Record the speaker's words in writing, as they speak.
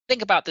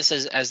think about this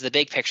as the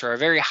big picture, a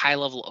very high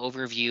level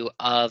overview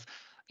of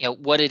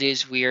what it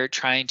is we're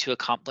trying to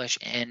accomplish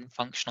in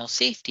functional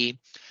safety.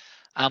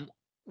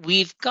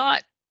 We've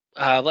got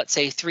let's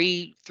say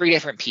three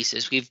different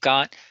pieces. We've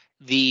got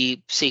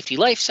the safety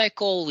life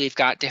cycle, we've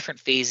got different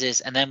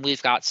phases, and then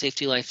we've got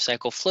safety life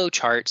cycle flow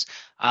charts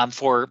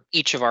for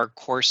each of our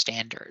core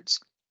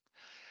standards.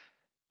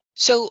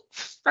 So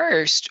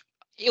first,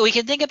 we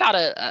can think about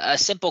a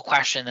simple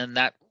question, and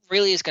that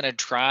really is going to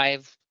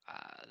drive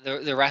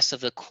the rest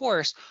of the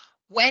course.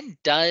 When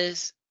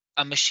does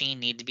a machine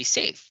need to be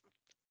safe?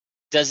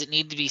 Does it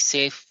need to be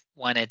safe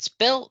when it's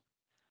built?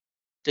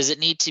 Does it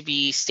need to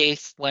be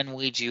safe when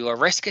we do a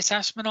risk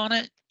assessment on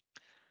it?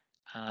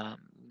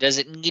 Does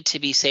it need to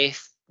be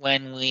safe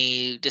when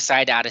we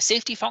decide to add a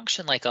safety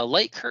function like a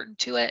light curtain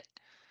to it?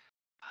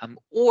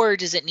 Or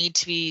does it need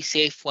to be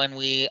safe when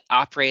we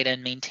operate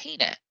and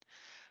maintain it?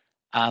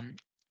 And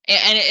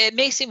it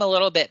may seem a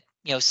little bit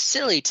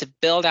silly to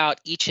build out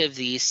each of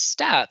these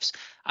steps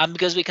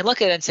because we can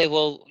look at it and say,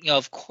 well,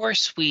 of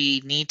course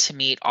we need to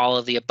meet all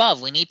of the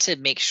above. We need to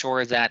make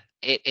sure that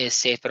it is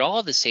safe at all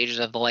of the stages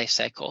of the life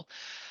cycle.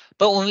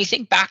 But when we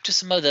think back to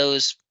some of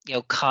those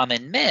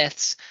common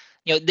myths,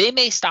 they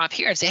may stop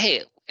here and say,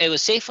 hey, it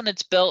was safe when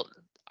it's built.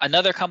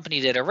 Another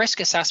company did a risk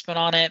assessment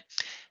on it.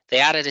 They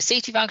added a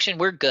safety function.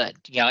 We're good.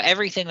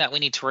 Everything that we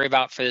need to worry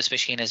about for this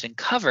machine has been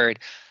covered.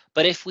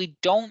 But if we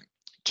don't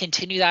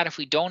continue that, if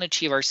we don't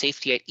achieve our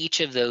safety at each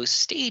of those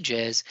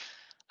stages,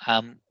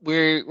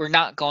 we're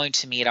not going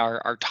to meet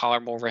our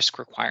tolerable risk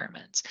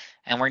requirements,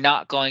 and we're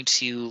not going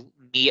to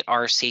meet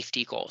our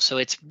safety goals. So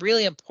it's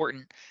really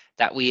important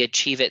that we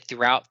achieve it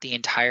throughout the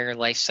entire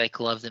life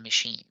cycle of the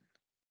machine.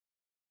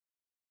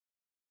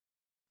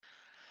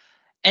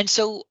 And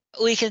so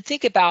we can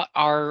think about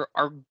our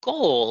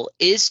goal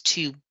is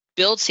to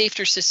build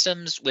safer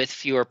systems with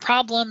fewer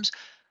problems.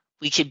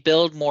 We could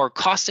build more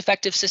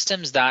cost-effective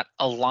systems that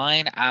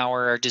align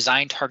our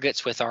design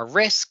targets with our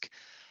risk.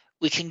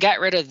 We can get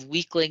rid of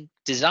weak link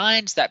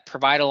designs that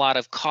provide a lot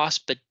of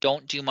cost but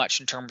don't do much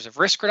in terms of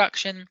risk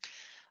reduction.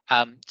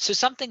 So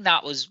something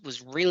that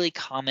was really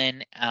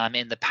common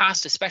in the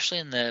past, especially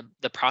in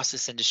the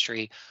process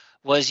industry,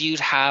 was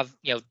you'd have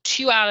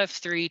 2 out of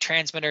 3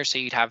 transmitters. So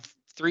you'd have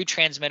 3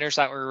 transmitters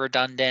that were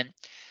redundant.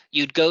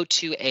 You'd go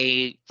to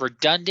a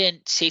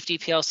redundant safety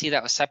PLC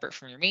that was separate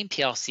from your main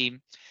PLC.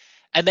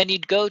 And then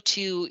you'd go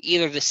to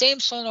either the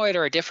same solenoid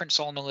or a different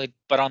solenoid,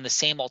 but on the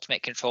same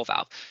ultimate control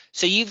valve.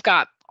 So you've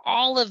got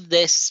all of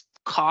this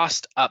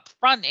cost up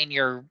front in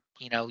your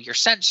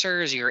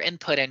sensors, your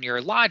input, and your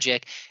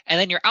logic, and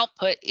then your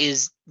output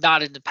is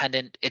not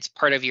independent. It's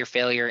part of your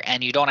failure,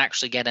 and you don't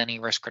actually get any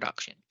risk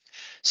reduction.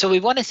 So we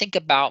want to think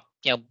about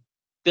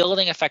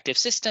building effective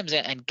systems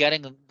and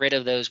getting rid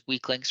of those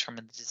weak links from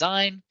the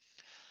design.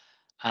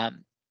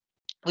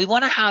 We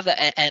want to have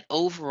an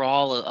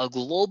overall a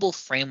global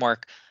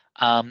framework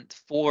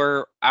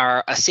for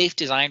a safe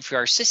design for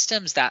our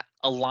systems that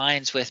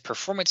aligns with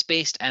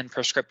performance-based and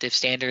prescriptive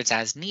standards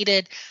as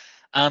needed,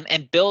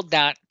 and build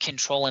that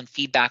control and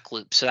feedback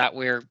loop so that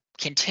we're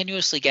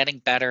continuously getting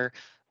better,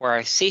 where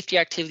our safety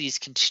activity is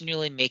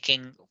continually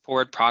making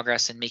forward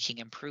progress and making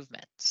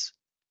improvements.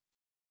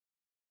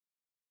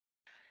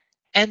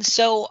 And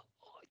so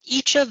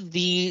each of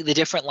the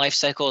different life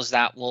cycles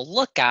that we'll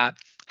look at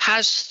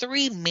has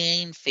 3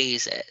 main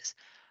phases.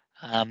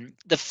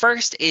 The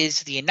first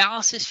is the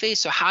analysis phase.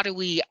 So how do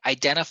we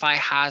identify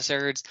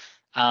hazards,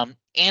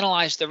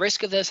 analyze the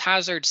risk of those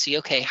hazards, see,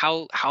 okay,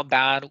 how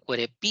bad would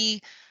it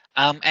be,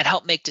 and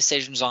help make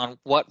decisions on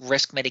what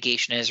risk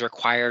mitigation is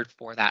required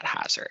for that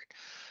hazard.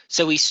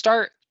 So we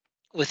start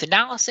with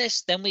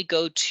analysis, then we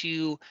go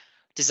to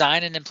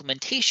design and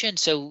implementation.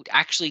 So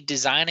actually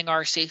designing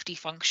our safety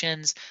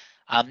functions,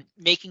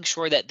 making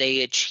sure that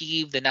they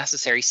achieve the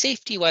necessary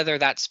safety, whether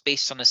that's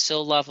based on a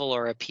SIL level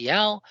or a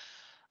PL.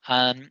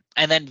 And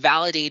then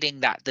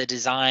validating that the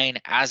design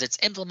as it's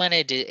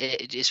implemented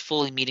it is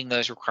fully meeting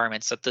those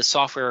requirements, that the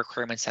software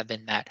requirements have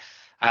been met,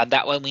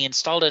 that when we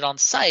installed it on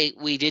site,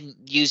 we didn't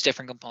use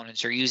different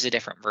components or use a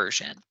different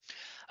version.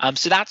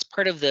 So that's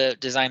part of the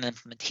design and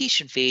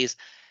implementation phase.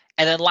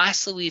 And then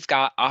lastly, we've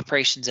got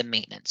operations and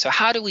maintenance. So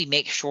how do we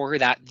make sure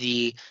that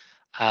the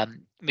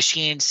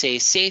machine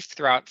stays safe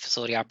throughout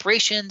facility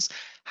operations?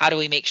 How do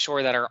we make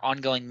sure that our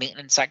ongoing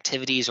maintenance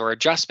activities or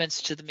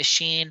adjustments to the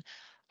machine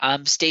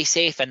stay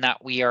safe, and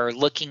that we are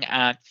looking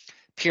at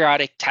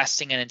periodic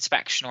testing and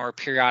inspection or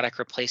periodic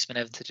replacement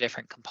of the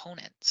different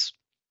components?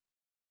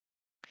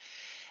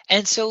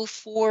 And so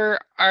for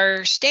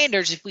our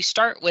standards, if we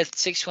start with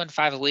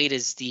 61508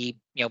 as the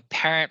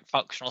parent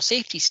functional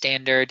safety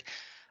standard,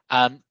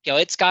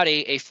 it's got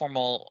a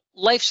formal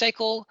life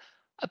cycle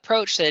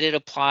approach that it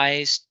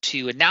applies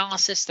to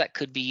analysis that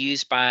could be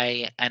used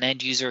by an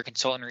end user,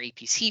 consultant, or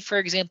EPC, for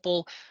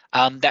example,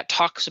 that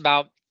talks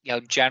about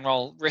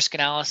general risk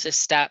analysis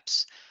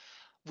steps.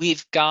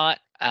 We've got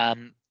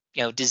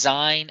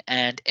design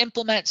and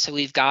implement. So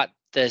we've got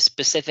the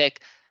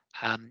specific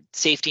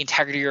safety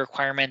integrity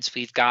requirements.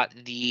 We've got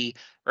the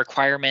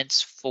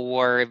requirements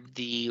for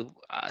the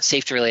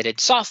safety-related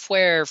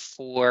software,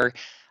 for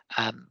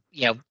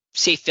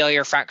safe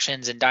failure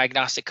fractions and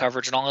diagnostic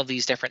coverage, and all of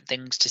these different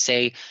things to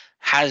say,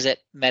 has it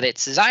met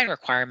its design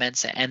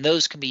requirements? And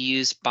those can be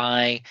used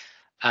by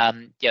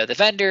the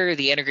vendor,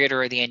 the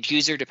integrator, or the end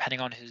user,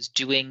 depending on who's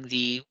doing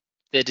the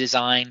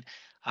design,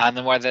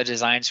 and whether the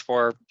design's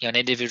for an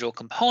individual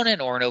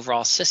component or an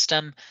overall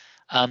system.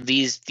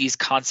 These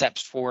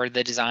concepts for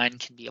the design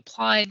can be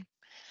applied.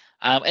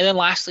 And then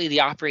lastly,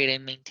 the operate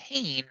and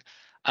maintain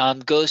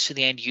goes to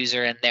the end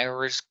user and their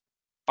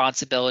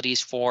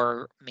responsibilities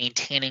for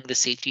maintaining the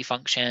safety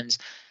functions,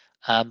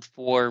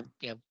 for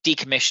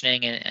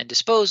decommissioning and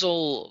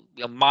disposal,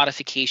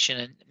 modification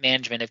and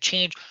management of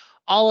change.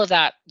 All of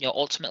that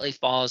ultimately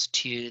falls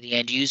to the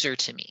end user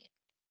to meet.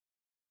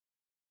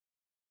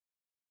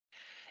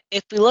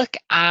 If we look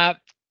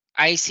at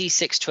IEC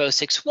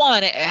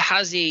 62061, it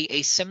has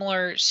a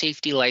similar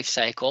safety life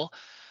cycle,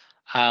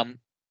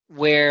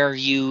 where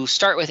you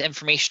start with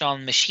information on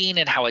the machine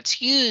and how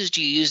it's used.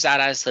 You use that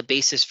as the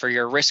basis for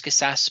your risk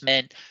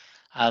assessment.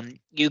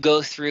 You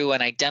go through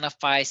and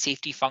identify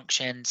safety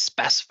functions,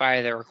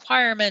 specify the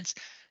requirements.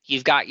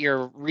 You've got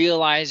your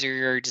realize or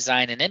your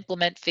design and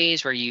implement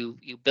phase where you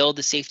build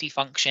the safety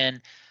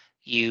function,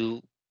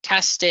 you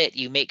test it,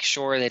 you make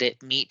sure that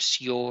it meets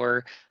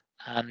your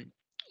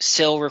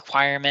SIL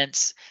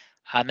requirements.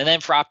 And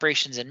then for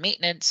operations and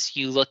maintenance,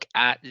 you look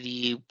at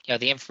the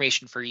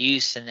information for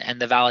use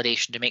and the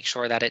validation to make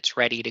sure that it's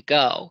ready to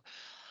go.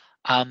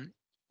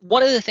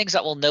 One of the things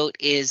that we'll note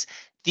is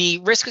the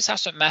risk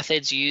assessment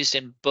methods used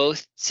in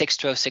both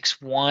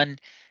 62061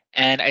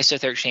 and ISO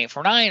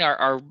 13849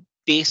 are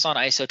based on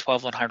ISO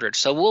 12100.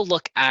 So we'll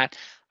look at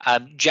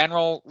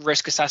general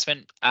risk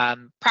assessment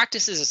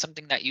practices as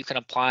something that you can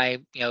apply,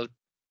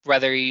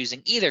 whether you're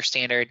using either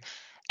standard.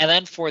 And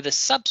then for the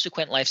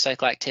subsequent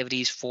lifecycle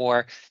activities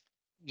for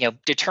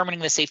determining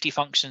the safety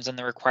functions and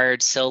the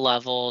required SIL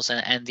levels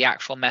and the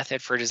actual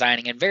method for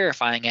designing and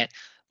verifying it,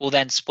 will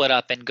then split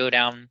up and go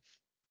down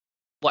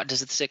what does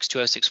the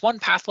 62061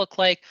 path look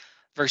like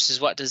versus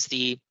what does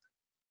the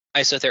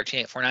ISO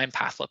 13849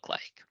 path look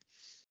like.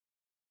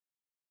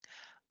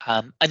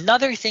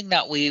 Another thing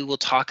that we will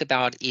talk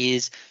about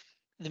is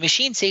the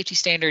machine safety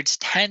standards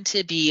tend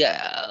to be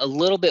a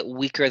little bit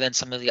weaker than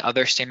some of the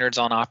other standards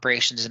on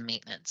operations and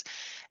maintenance.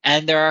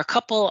 And there are a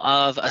couple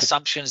of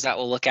assumptions that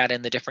we'll look at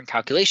in the different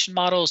calculation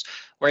models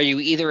where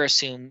you either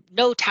assume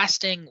no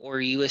testing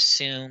or you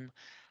assume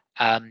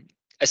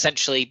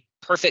essentially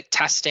perfect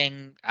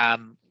testing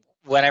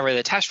whenever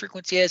the test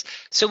frequency is.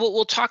 So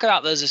we'll talk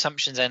about those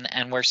assumptions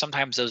and where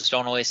sometimes those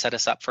don't always set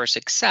us up for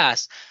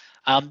success,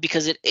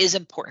 because it is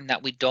important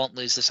that we don't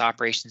lose this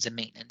operations and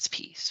maintenance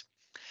piece.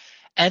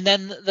 And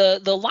then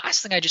the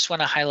last thing I just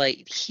want to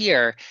highlight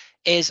here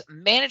is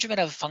management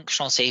of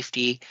functional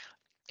safety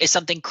is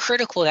something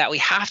critical that we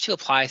have to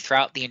apply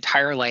throughout the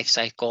entire life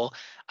cycle.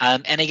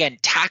 And again,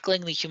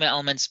 tackling the human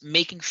elements,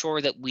 making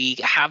sure that we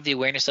have the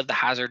awareness of the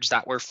hazards,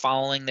 that we're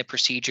following the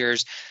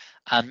procedures,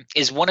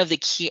 is one of the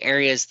key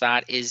areas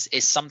that is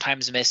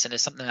sometimes missed and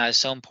is something that is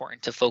so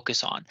important to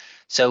focus on.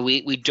 So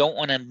we don't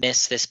want to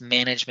miss this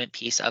management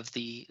piece of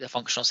the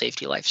functional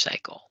safety life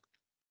cycle.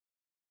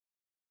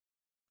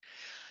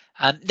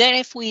 Then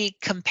if we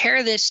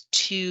compare this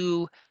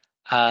to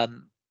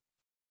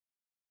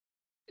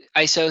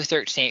ISO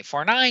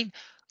 13849,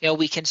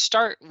 we can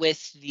start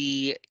with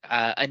the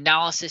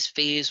analysis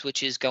phase,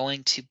 which is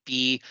going to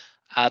be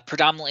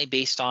predominantly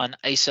based on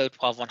ISO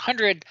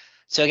 12100.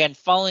 So again,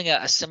 following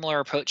a similar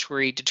approach where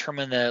we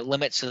determine the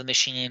limits of the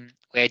machine,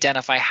 we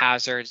identify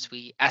hazards,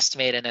 we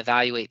estimate and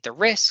evaluate the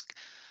risk,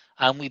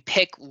 we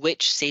pick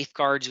which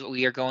safeguards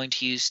we are going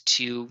to use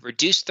to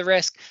reduce the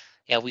risk.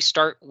 We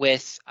start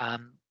with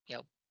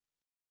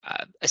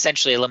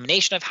essentially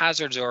elimination of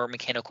hazards or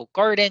mechanical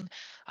guarding,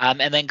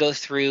 and then go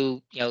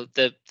through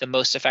the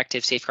most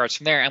effective safeguards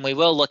from there. And we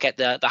will look at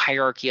the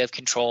hierarchy of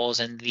controls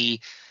and the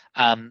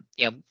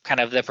kind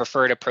of the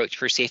preferred approach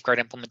for safeguard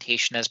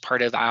implementation as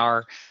part of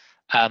our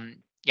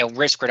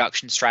risk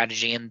reduction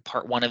strategy in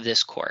part one of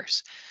this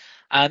course.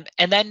 And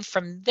then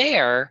from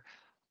there,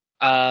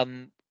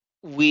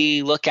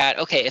 we look at,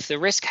 okay, if the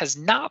risk has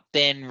not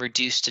been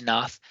reduced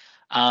enough,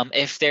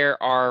 if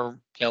there are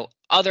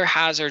other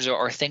hazards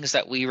or things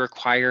that we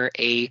require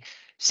a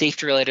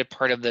safety related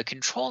part of the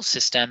control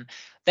system,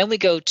 then we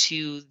go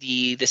to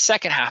the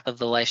second half of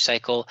the life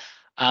cycle,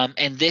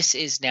 and this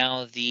is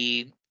now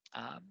the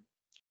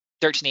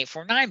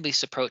 13849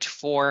 based approach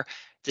for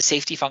the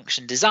safety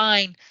function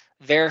design,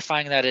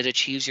 verifying that it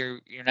achieves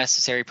your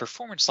necessary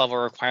performance level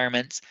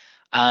requirements,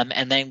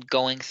 and then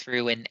going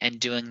through and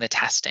doing the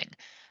testing.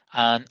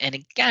 And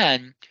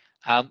again,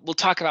 we'll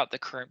talk about the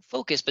current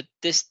focus, but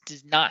this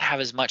does not have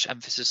as much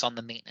emphasis on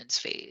the maintenance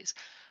phase.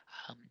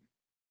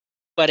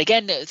 But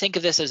again, think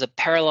of this as a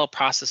parallel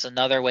process,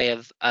 another way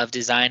of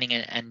designing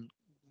and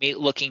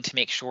looking to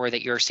make sure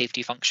that your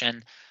safety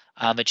function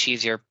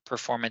achieves your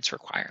performance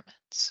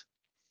requirements.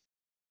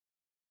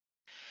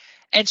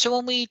 And so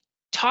when we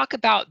talk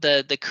about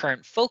the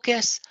current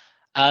focus,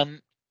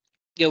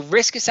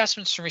 risk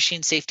assessments for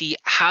machine safety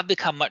have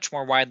become much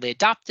more widely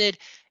adopted,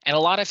 and a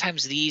lot of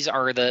times these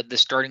are the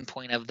starting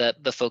point of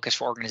the focus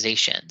for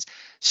organizations.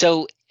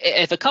 So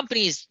if a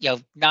company is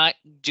not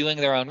doing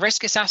their own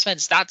risk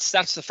assessments, that's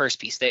the first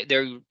piece.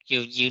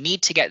 You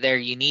need to get there.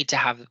 You need to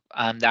have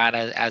that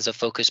as a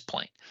focus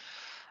point.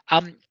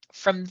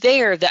 From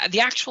there,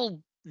 the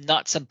actual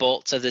nuts and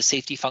bolts of the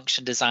safety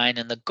function design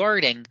and the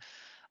guarding,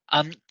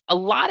 a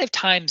lot of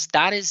times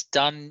that is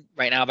done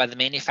right now by the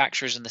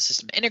manufacturers and the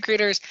system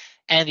integrators,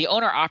 and the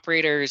owner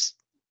operators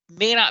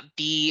may not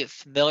be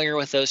familiar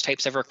with those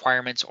types of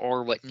requirements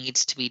or what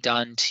needs to be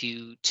done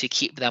to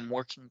keep them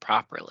working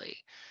properly.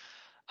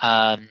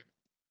 And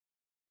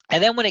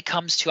then when it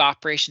comes to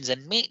operations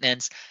and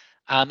maintenance,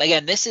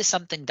 again, this is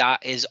something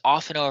that is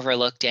often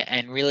overlooked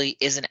and really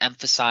isn't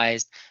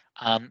emphasized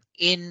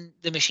in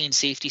the machine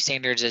safety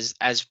standards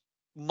as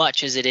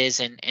much as it is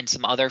in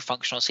some other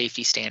functional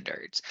safety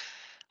standards.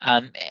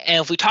 And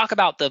if we talk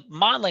about the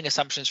modeling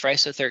assumptions for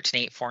ISO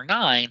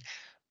 13849,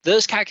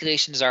 those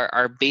calculations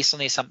are based on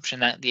the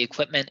assumption that the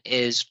equipment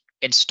is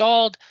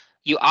installed,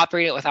 you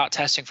operate it without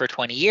testing for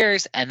 20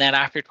 years, and then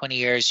after 20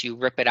 years, you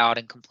rip it out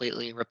and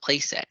completely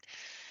replace it.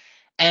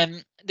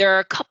 And there are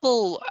a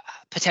couple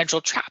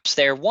potential traps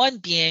there. One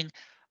being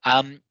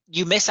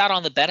you miss out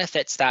on the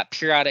benefits that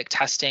periodic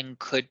testing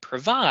could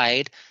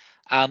provide.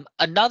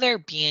 Another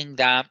being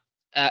that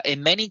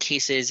in many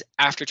cases,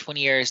 after 20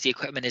 years, the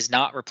equipment is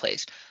not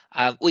replaced.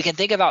 We can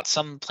think about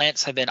some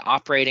plants have been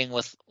operating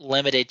with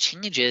limited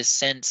changes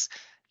since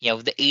the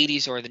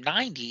 80s or the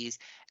 90s,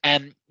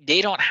 and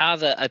they don't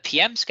have a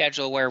PM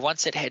schedule where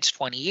once it hits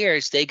 20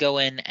 years, they go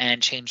in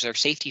and change their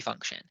safety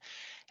function.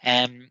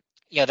 And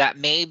that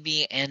may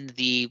be in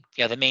the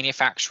the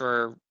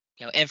manufacturer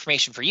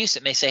information for use.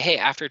 It may say, hey,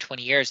 after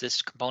 20 years,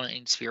 this component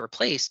needs to be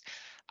replaced.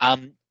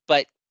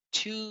 But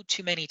too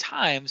many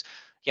times,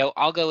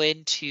 I'll go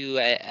into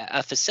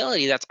a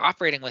facility that's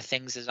operating with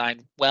things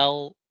designed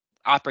well,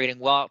 operating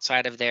well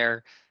outside of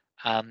their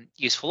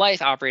useful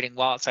life, operating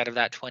well outside of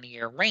that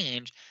 20-year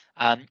range,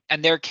 and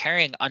they're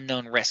carrying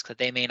unknown risk that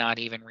they may not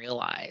even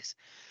realize.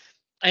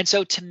 And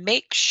so to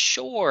make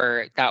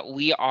sure that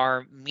we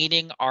are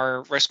meeting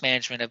our risk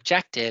management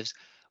objectives,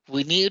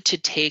 we need to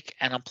take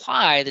and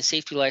apply the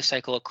safety life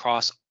cycle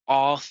across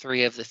all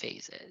three of the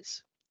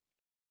phases.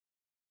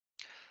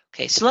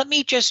 Okay, so let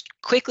me just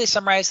quickly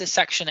summarize this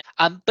section.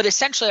 But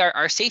essentially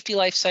our safety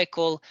life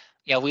cycle,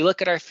 we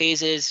look at our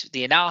phases,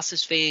 the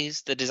analysis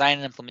phase, the design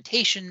and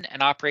implementation,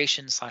 and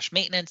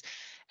operations/maintenance.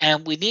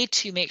 And we need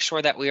to make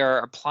sure that we are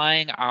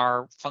applying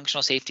our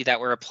functional safety, that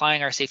we're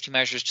applying our safety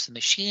measures to the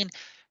machine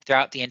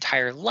throughout the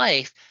entire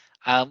life.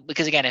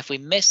 Because again, if we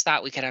miss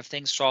that, we could have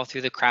things fall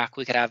through the crack.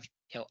 We could have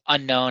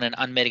unknown and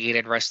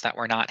unmitigated risks that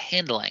we're not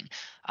handling.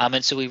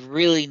 And so we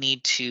really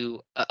need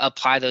to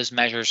apply those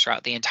measures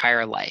throughout the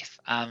entire life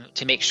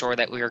to make sure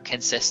that we are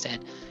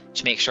consistent,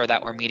 to make sure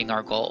that we're meeting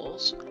our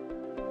goals.